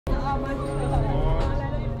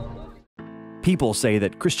People say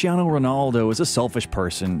that Cristiano Ronaldo is a selfish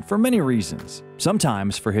person for many reasons,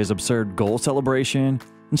 sometimes for his absurd goal celebration,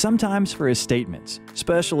 and sometimes for his statements,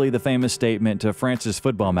 especially the famous statement to France's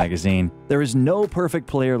football magazine, "There is no perfect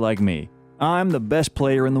player like me. I'm the best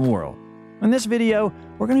player in the world." In this video,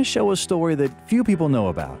 we're going to show a story that few people know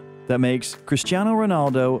about that makes Cristiano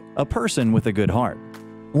Ronaldo a person with a good heart.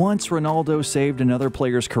 Once Ronaldo saved another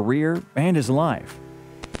player's career and his life.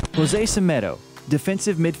 José Semedo,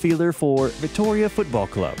 defensive midfielder for Vitória Football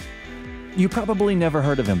Club. You probably never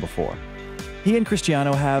heard of him before. He and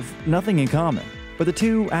Cristiano have nothing in common, but the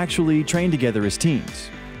two actually trained together as teens,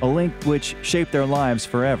 a link which shaped their lives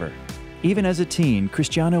forever. Even as a teen,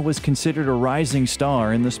 Cristiano was considered a rising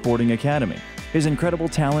star in the sporting academy. His incredible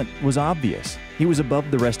talent was obvious. He was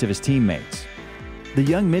above the rest of his teammates. The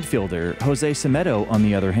young midfielder, José Semedo, on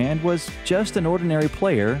the other hand, was just an ordinary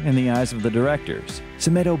player in the eyes of the directors.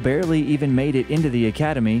 Semedo barely even made it into the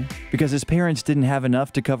academy because his parents didn't have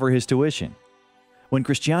enough to cover his tuition. When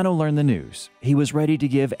Cristiano learned the news, he was ready to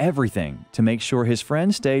give everything to make sure his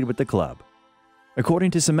friend stayed with the club.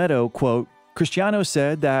 According to Semedo, quote, "Cristiano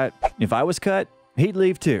said that if I was cut, he'd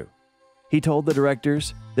leave too. He told the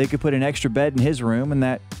directors they could put an extra bed in his room and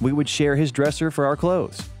that we would share his dresser for our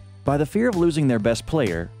clothes." By the fear of losing their best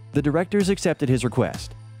player, the directors accepted his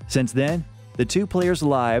request. Since then, the two players'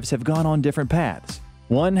 lives have gone on different paths.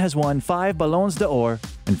 One has won 5 Ballons d'Or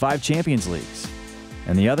and 5 Champions Leagues,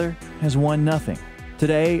 and the other has won nothing.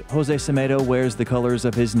 Today, José Semedo wears the colors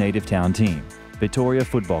of his native town team, Vitória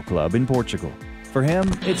Football Club in Portugal. For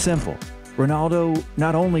him, it's simple. Ronaldo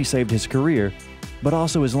not only saved his career, but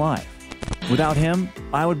also his life. Without him,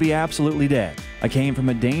 I would be absolutely dead. I came from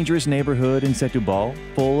a dangerous neighborhood in Setúbal,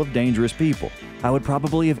 full of dangerous people. I would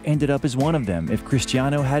probably have ended up as one of them if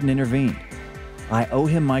Cristiano hadn't intervened. I owe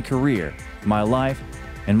him my career, my life,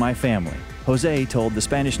 and my family, José told the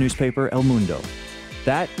Spanish newspaper El Mundo.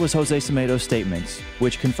 That was José Semedo's statements,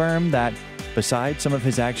 which confirmed that, besides some of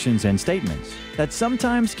his actions and statements that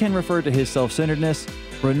sometimes can refer to his self-centeredness,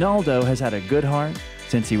 Ronaldo has had a good heart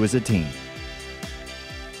since he was a teen.